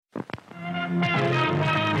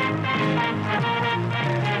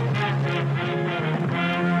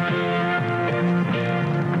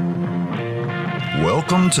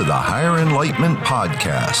welcome to the Higher Enlightenment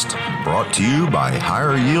podcast, brought to you by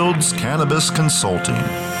Higher Yields Cannabis Consulting.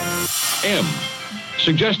 M,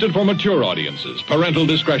 suggested for mature audiences, parental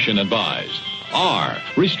discretion advised. R,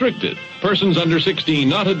 restricted, persons under 16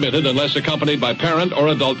 not admitted unless accompanied by parent or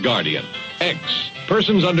adult guardian. X,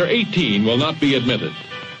 persons under 18 will not be admitted.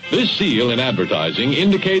 This seal in advertising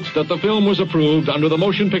indicates that the film was approved under the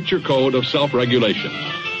Motion Picture Code of Self-Regulation.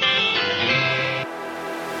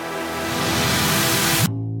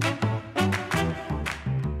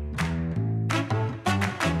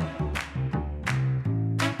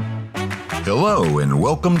 Hello and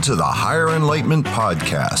welcome to the Higher Enlightenment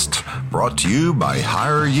podcast, brought to you by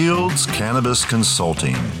Higher Yields Cannabis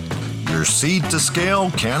Consulting, your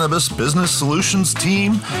seed-to-scale cannabis business solutions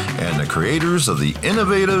team and the creators of the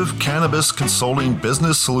innovative cannabis consulting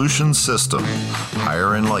business solutions system,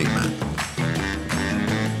 Higher Enlightenment.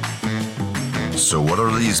 So what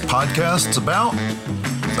are these podcasts about?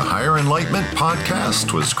 The Higher Enlightenment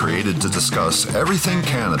podcast was created to discuss everything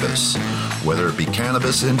cannabis, whether it be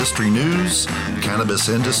cannabis industry news, cannabis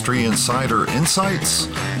industry insider insights,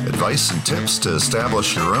 advice and tips to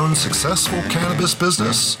establish your own successful cannabis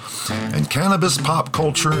business, and cannabis pop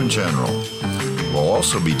culture in general. We'll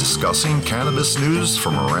also be discussing cannabis news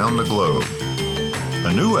from around the globe.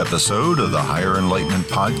 A new episode of the Higher Enlightenment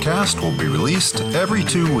podcast will be released every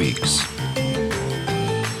 2 weeks.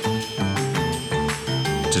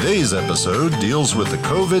 Today's episode deals with the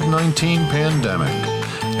COVID-19 pandemic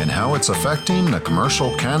and how it's affecting the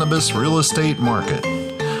commercial cannabis real estate market.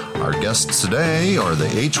 Our guests today are the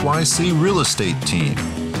HYC real estate team.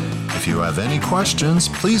 If you have any questions,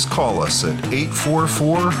 please call us at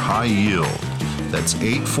 844-HIGH-YIELD. That's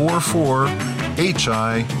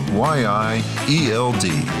 844-HIYIELD.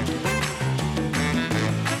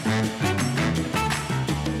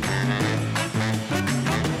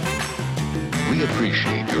 We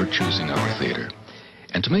appreciate your choosing our theater.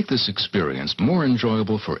 And to make this experience more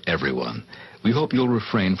enjoyable for everyone, we hope you'll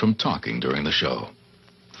refrain from talking during the show.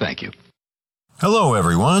 Thank you. Hello,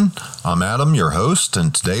 everyone. I'm Adam, your host,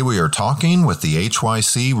 and today we are talking with the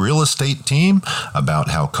HYC real estate team about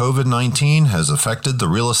how COVID-19 has affected the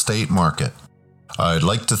real estate market. I'd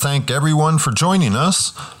like to thank everyone for joining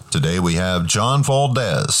us. Today we have John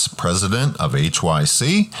Valdez, president of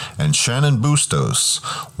HYC, and Shannon Bustos,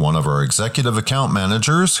 one of our executive account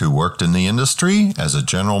managers who worked in the industry as a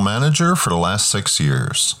general manager for the last 6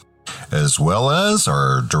 years, as well as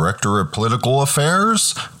our director of political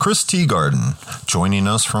affairs, Chris Teagarden, joining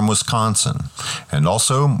us from Wisconsin, and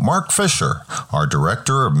also Mark Fisher, our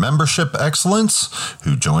director of membership excellence,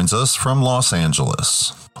 who joins us from Los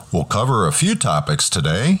Angeles. We'll cover a few topics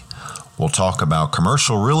today. We'll talk about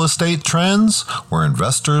commercial real estate trends, where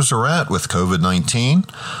investors are at with COVID-19,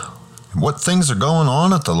 what things are going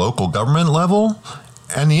on at the local government level,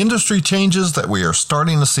 and the industry changes that we are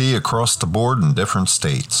starting to see across the board in different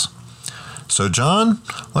states. So, John,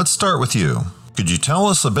 let's start with you. Could you tell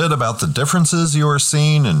us a bit about the differences you are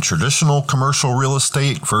seeing in traditional commercial real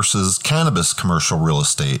estate versus cannabis commercial real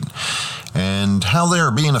estate, and how they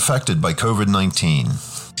are being affected by COVID-19?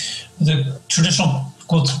 The traditional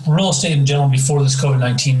real estate in general before this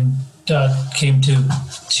COVID-19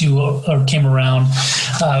 came around,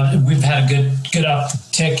 we've had a good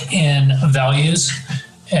uptick in values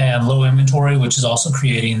and low inventory, which is also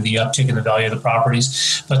creating the uptick in the value of the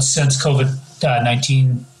properties. But since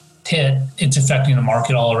COVID-19 hit, it's affecting the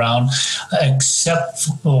market all around,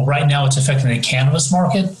 right now it's affecting the cannabis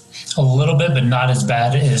market a little bit, but not as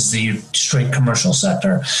bad as the straight commercial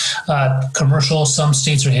sector. Commercial, some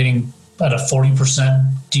states are hitting about a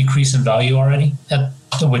 40% decrease in value already,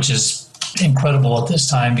 which is incredible at this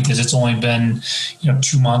time because it's only been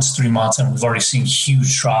 2 months, 3 months, and we've already seen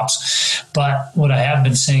huge drops. But what I have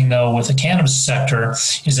been seeing though with the cannabis sector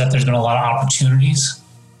is that there's been a lot of opportunities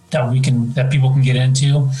that people can get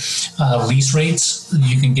into. Lease rates,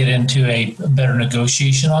 you can get into a better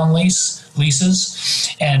negotiation on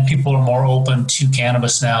leases, and people are more open to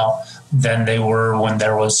cannabis now than they were when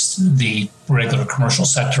the regular commercial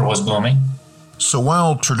sector was booming. So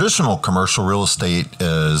while traditional commercial real estate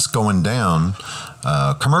is going down,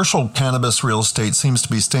 commercial cannabis real estate seems to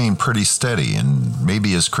be staying pretty steady and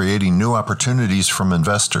maybe is creating new opportunities from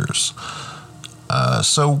investors.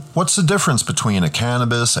 So what's the difference between a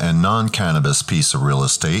cannabis and non-cannabis piece of real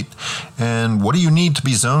estate, and what do you need to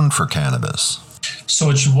be zoned for cannabis? So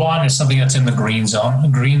what you want is something that's in the green zone. A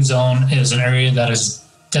green zone is an area that is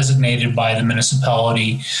designated by the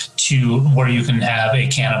municipality to where you can have a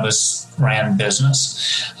cannabis ran business.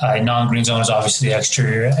 Non-green zone is obviously the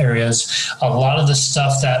exterior areas. A lot of the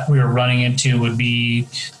stuff that we were running into would be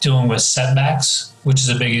dealing with setbacks which is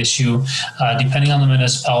a big issue, depending on the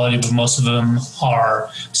municipality, but most of them are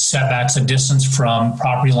setbacks a distance from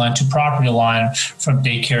property line to property line, from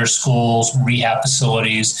daycare, schools, rehab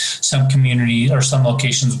facilities. Some community or some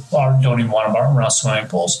locations don't even want to run swimming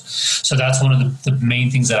pools. So that's one of the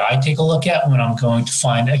main things that I take a look at when I'm going to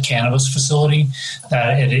find a cannabis facility,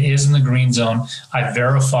 that it is in the green zone. I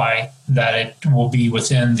verify that it will be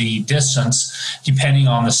within the distance, depending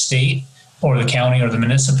on the state or the county or the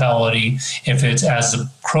municipality, if it's as the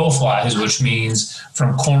crow flies, which means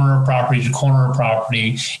from corner of property to corner of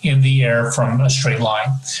property in the air from a straight line,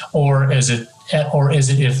 or is it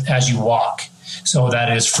if as you walk? So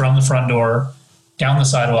that is from the front door, down the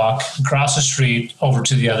sidewalk, across the street, over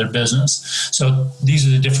to the other business. So these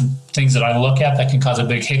are the different things that I look at that can cause a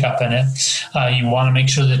big hiccup in it. You want to make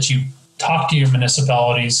sure that you talk to your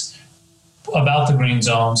municipalities about the green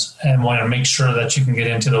zones and want to make sure that you can get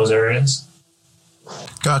into those areas.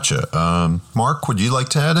 Gotcha. Mark, would you like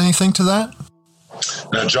to add anything to that?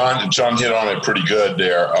 Now, John hit on it pretty good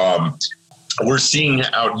there. We're seeing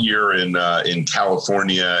out here in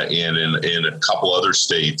California and in a couple other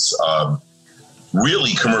states,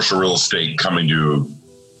 really commercial real estate coming to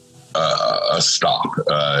a stop.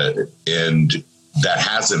 And that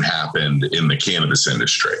hasn't happened in the cannabis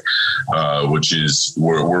industry, which is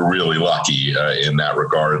we're really lucky in that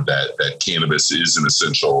regard that cannabis is an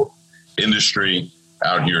essential industry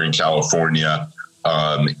out here in California,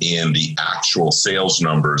 and the actual sales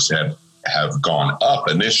numbers have gone up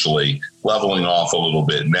initially, leveling off a little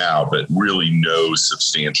bit now, but really no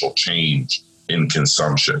substantial change in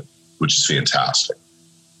consumption, which is fantastic.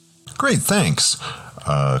 Great, thanks.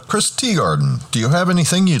 Chris Teagarden, do you have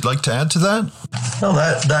anything you'd like to add to that? Well,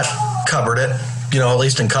 that covered it. You know, at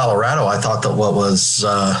least in Colorado, I thought that what was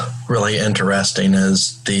really interesting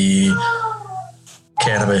is the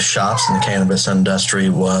cannabis shops and the cannabis industry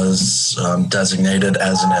was designated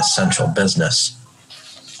as an essential business.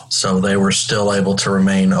 So they were still able to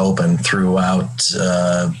remain open throughout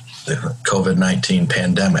the COVID-19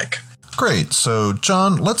 pandemic. Great. So,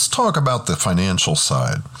 John, let's talk about the financial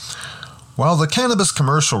side. While the cannabis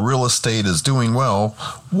commercial real estate is doing well,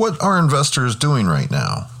 what are investors doing right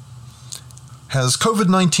now? Has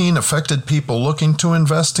COVID-19 affected people looking to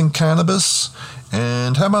invest in cannabis?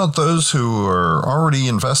 And how about those who are already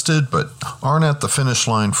invested but aren't at the finish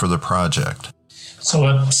line for the project? So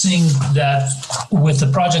I'm seeing that with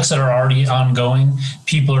the projects that are already ongoing,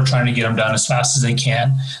 people are trying to get them done as fast as they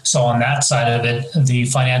can. So on that side of it, the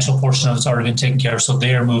financial portion of it's already been taken care of, so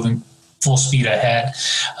they are moving full speed ahead.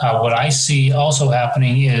 What I see also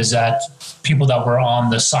happening is that people that were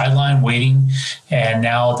on the sideline waiting, and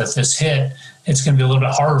now that this hit, it's going to be a little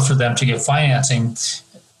bit harder for them to get financing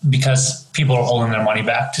because people are holding their money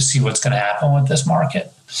back to see what's going to happen with this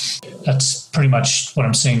market. That's pretty much what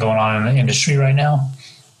I'm seeing going on in the industry right now.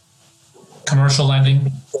 Commercial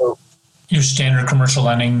lending, your standard commercial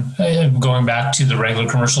lending, going back to the regular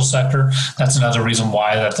commercial sector, that's another reason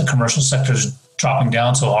why that the commercial sector is dropping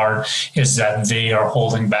down so hard, is that they are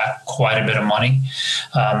holding back quite a bit of money.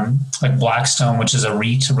 Like Blackstone, which is a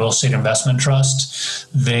REIT, a real estate investment trust,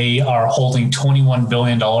 they are holding $21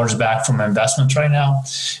 billion back from investments right now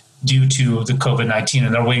due to the COVID-19,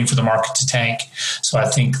 and they're waiting for the market to tank. So I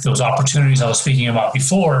think those opportunities I was speaking about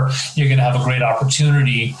before, you're going to have a great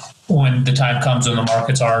opportunity when the time comes when the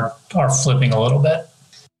markets are flipping a little bit.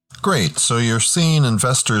 Great. So you're seeing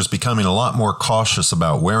investors becoming a lot more cautious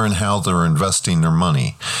about where and how they're investing their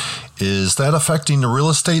money. Is that affecting the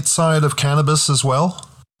real estate side of cannabis as well?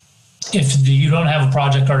 If you don't have a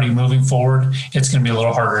project already moving forward, it's going to be a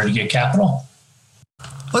little harder to get capital.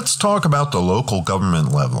 Let's talk about the local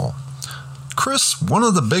government level. Chris, one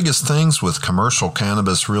of the biggest things with commercial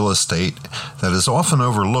cannabis real estate that is often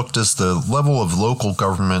overlooked is the level of local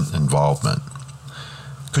government involvement.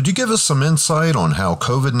 Could you give us some insight on how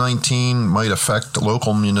COVID-19 might affect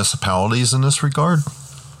local municipalities in this regard?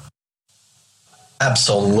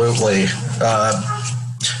 Absolutely.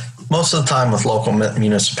 Most of the time with local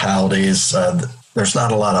municipalities, there's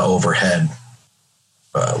not a lot of overhead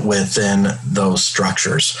within those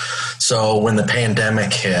structures. So when the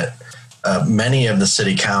pandemic hit, many of the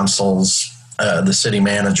city councils, the city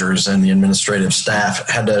managers, and the administrative staff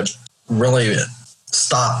had to really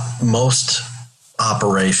stop most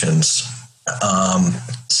operations.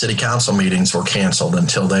 City council meetings were canceled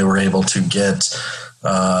until they were able to get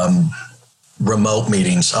remote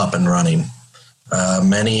meetings up and running.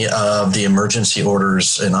 Many of the emergency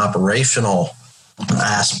orders and operational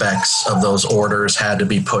aspects of those orders had to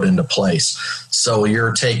be put into place. So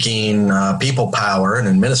you're taking people power and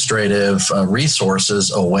administrative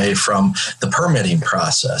resources away from the permitting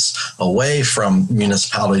process, away from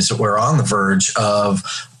municipalities that were on the verge of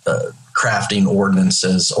crafting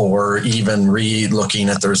ordinances or even re-looking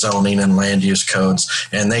at their zoning and land use codes.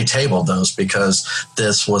 And they tabled those because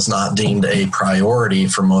this was not deemed a priority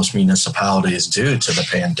for most municipalities due to the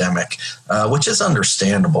pandemic, which is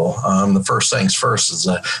understandable. The first things first is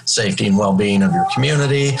the safety and well-being of your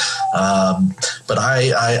community. But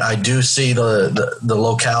I do see the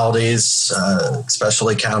localities,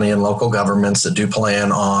 especially county and local governments that do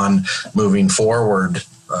plan on moving forward.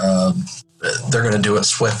 They're going to do it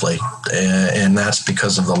swiftly, and that's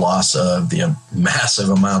because of the loss of the massive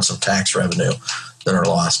amounts of tax revenue that are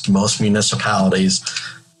lost. Most municipalities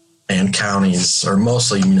and counties, or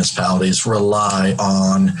mostly municipalities, rely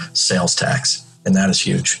on sales tax, and that is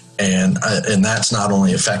huge. And that's not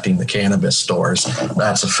only affecting the cannabis stores,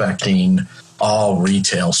 that's affecting all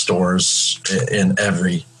retail stores in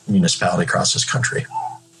every municipality across this country.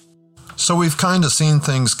 So we've kind of seen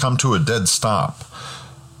things come to a dead stop.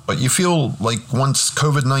 But you feel like once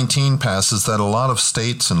COVID-19 passes that a lot of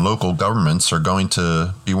states and local governments are going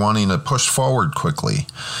to be wanting to push forward quickly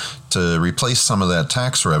to replace some of that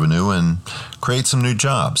tax revenue and create some new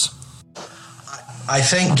jobs. I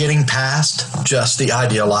think getting past just the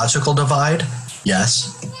ideological divide,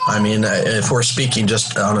 yes. I mean, if we're speaking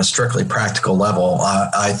just on a strictly practical level,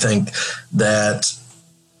 I think that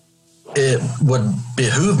it would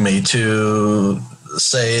behoove me to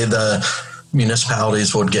say the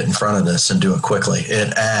municipalities would get in front of this and do it quickly.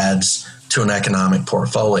 It adds to an economic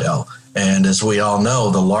portfolio. And as we all know,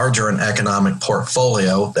 the larger an economic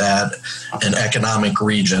portfolio that an economic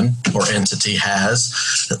region or entity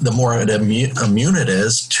has, the more immune it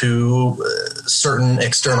is to certain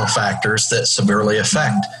external factors that severely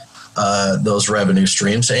affect those revenue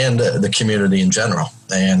streams and the community in general.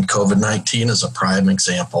 And COVID-19 is a prime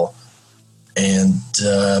example. And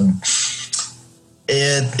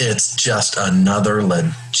it's just another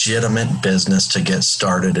legitimate business to get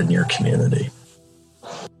started in your community.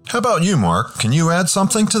 How about you, Mark? Can you add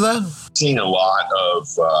something to that? Seeing a lot of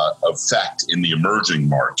effect in the emerging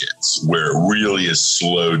markets where it really is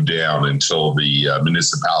slowed down until the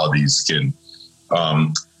municipalities can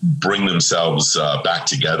bring themselves back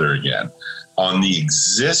together again. On the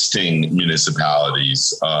existing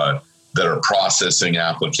municipalities that are processing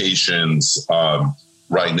applications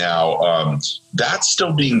right now, that's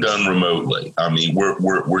still being done remotely. I mean,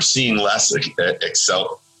 we're seeing less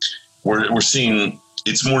Excel. We're seeing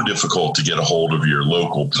it's more difficult to get a hold of your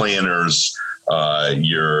local planners,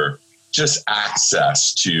 your just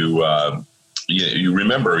access to, you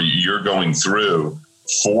remember you're going through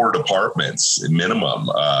 4 departments minimum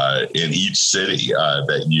in each city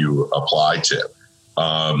that you apply to.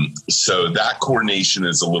 So that coordination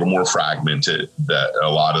is a little more fragmented, that a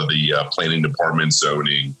lot of the planning department,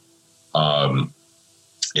 zoning,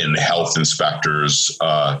 and health inspectors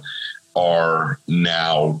are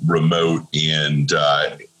now remote and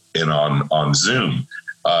on Zoom.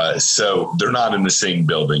 So they're not in the same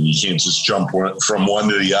building. You can't just jump from one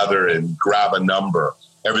to the other and grab a number.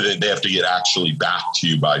 Everything they have to get actually back to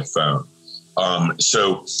you by phone.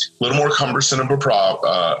 So a little more cumbersome of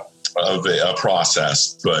a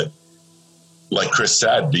process, but like Chris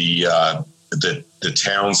said, the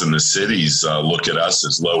towns and the cities look at us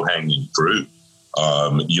as low-hanging fruit.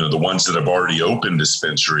 The ones that have already opened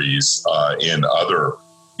dispensaries and other,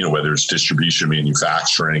 whether it's distribution,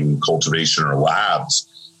 manufacturing, cultivation, or labs,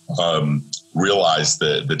 realize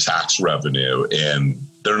the tax revenue, and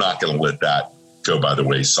they're not going to let that go by the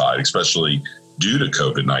wayside, especially due to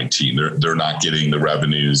COVID-19. They're not getting the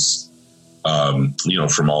revenues,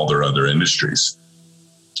 from all their other industries.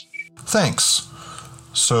 Thanks.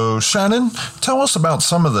 So, Shannon, tell us about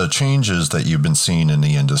some of the changes that you've been seeing in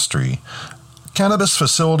the industry. Cannabis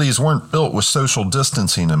facilities weren't built with social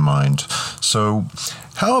distancing in mind. So,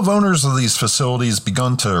 how have owners of these facilities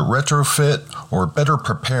begun to retrofit or better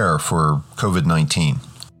prepare for COVID-19?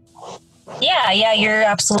 Yeah, you're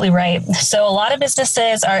absolutely right. So a lot of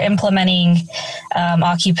businesses are implementing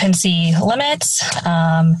occupancy limits.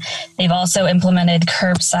 They've also implemented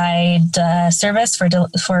curbside service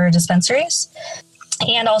for dispensaries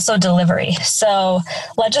and also delivery. So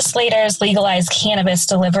legislators legalized cannabis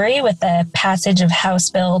delivery with the passage of House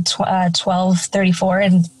Bill 1234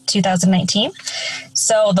 in 2019.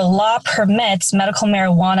 So the law permits medical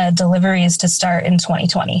marijuana deliveries to start in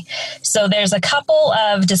 2020. So there's a couple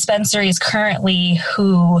of dispensaries currently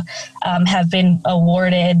who have been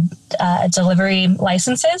awarded delivery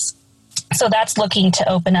licenses. So that's looking to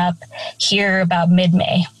open up here about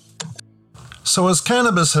mid-May. So as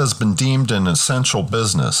cannabis has been deemed an essential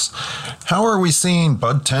business, how are we seeing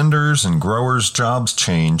bud tenders and growers' jobs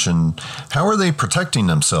change, and how are they protecting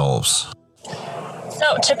themselves?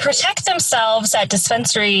 So to protect themselves at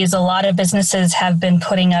dispensaries, a lot of businesses have been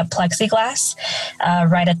putting up plexiglass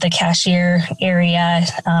right at the cashier area.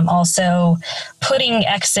 Also putting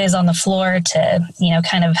X's on the floor to,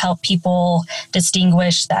 kind of help people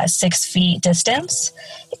distinguish that 6 feet distance.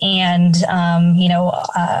 And,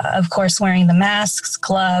 of course, wearing the masks,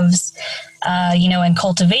 gloves. In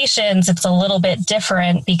cultivations, it's a little bit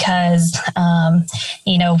different because,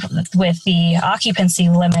 with the occupancy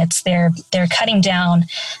limits, they're cutting down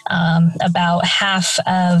about half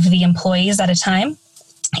of the employees at a time.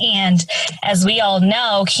 And as we all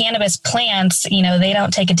know, cannabis plants, they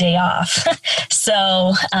don't take a day off.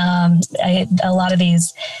 So a lot of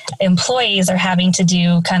these employees are having to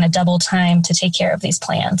do kind of double time to take care of these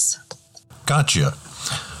plants. Gotcha.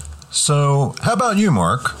 So how about you,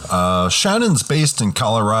 Mark? Shannon's based in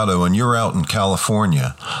Colorado and you're out in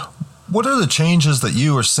California. What are the changes that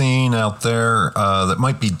you are seeing out there that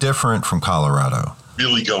might be different from Colorado?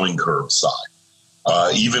 Really going curbside.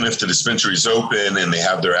 Even if the dispensary is open and they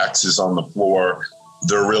have their X's on the floor,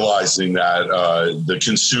 they're realizing that the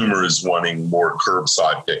consumer is wanting more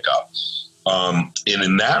curbside pickup. And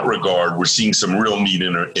in that regard, we're seeing some real neat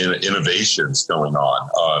innovations going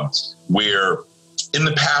on where in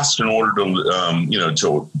the past, in order to,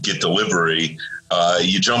 to get delivery,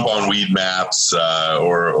 you jump on Weed Maps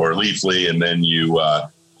or Leafly, and then you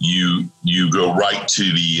go right to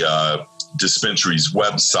the dispensary's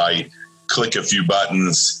website, click a few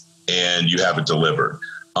buttons, and you have it delivered.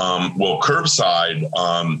 Well, curbside,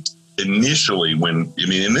 initially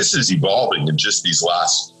and this is evolving in just these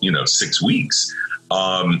last, 6 weeks.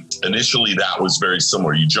 Initially, that was very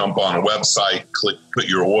similar. You jump on a website, put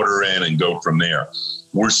your order in, and go from there.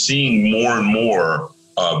 We're seeing more and more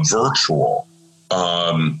virtual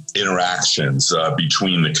interactions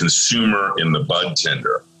between the consumer and the bud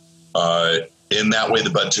tender. In that way, the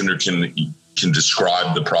bud tender can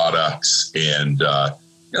describe the products and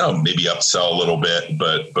maybe upsell a little bit,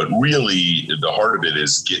 but really the heart of it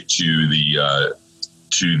is get to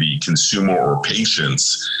the consumer or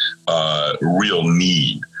patient's real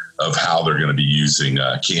need of how they're going to be using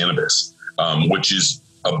cannabis, which is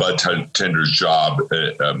a bud tender's job.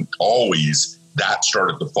 Always that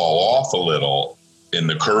started to fall off a little in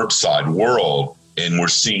the curbside world, and we're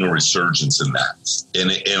seeing a resurgence in that.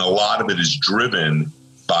 And a lot of it is driven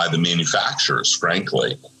by the manufacturers,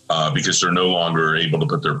 frankly, because they're no longer able to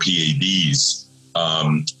put their PADs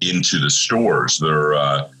into the stores. They're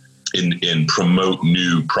and promote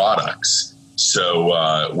new products.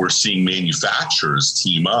 So we're seeing manufacturers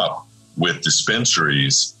team up with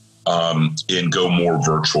dispensaries and go more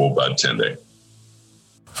virtual bud tending.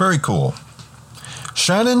 Very cool.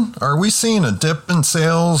 Shannon, are we seeing a dip in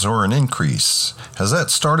sales or an increase? Has that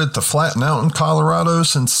started to flatten out in Colorado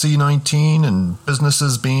since C-19 and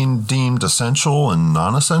businesses being deemed essential and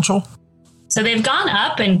non-essential? So they've gone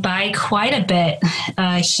up and by quite a bit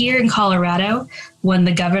here in Colorado when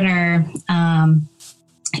the governor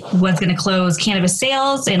was going to close cannabis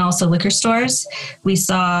sales and also liquor stores. We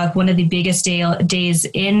saw one of the biggest days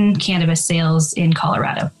in cannabis sales in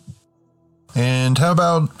Colorado. And how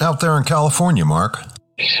about out there in California, Mark?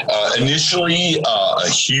 Initially, a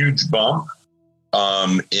huge bump,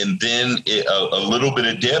 and then a little bit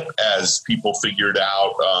of dip as people figured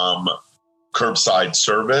out curbside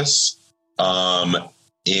service.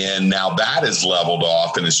 And now that is leveled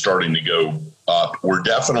off and is starting to go up. We're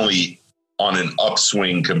definitely on an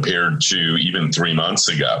upswing compared to even 3 months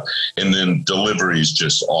ago. And then delivery is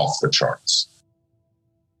just off the charts.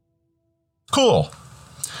 Cool.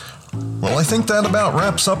 Well, I think that about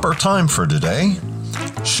wraps up our time for today.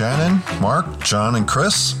 Shannon, Mark, John, and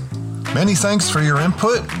Chris, many thanks for your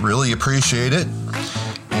input. Really appreciate it.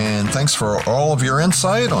 And thanks for all of your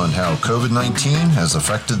insight on how COVID-19 has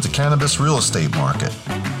affected the cannabis real estate market.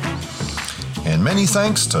 And many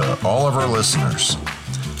thanks to all of our listeners.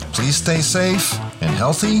 Please stay safe and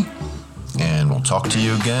healthy, and we'll talk to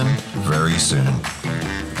you again very soon.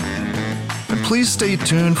 And please stay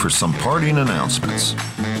tuned for some parting announcements.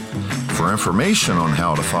 For information on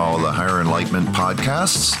how to follow the Higher Enlightenment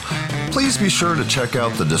podcasts, please be sure to check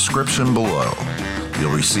out the description below.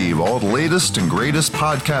 You'll receive all the latest and greatest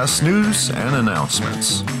podcast news and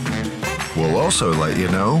announcements. We'll also let you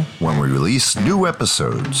know when we release new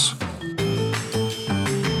episodes.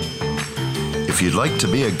 If you'd like to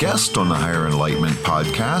be a guest on the Higher Enlightenment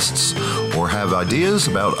podcasts or have ideas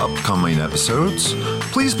about upcoming episodes,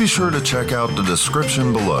 please be sure to check out the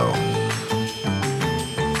description below.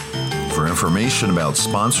 information about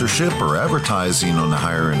sponsorship or advertising on the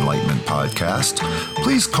Higher Enlightenment podcast,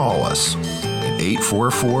 please call us at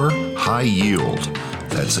 844-HIGH-YIELD.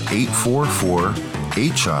 That's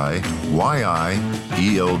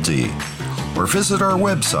 844-HIYIELD. Or visit our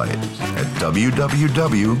website at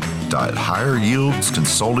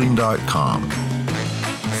www.higheryieldsconsulting.com.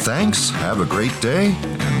 Thanks, have a great day,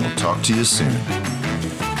 and we'll talk to you soon.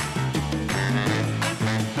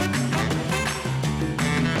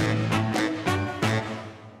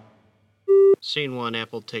 Scene 1,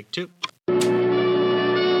 Apple, take 2.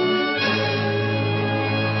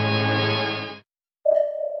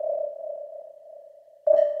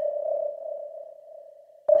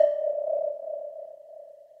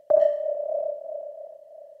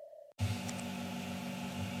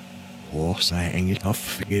 Saying it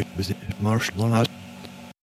off, it was marshmallow.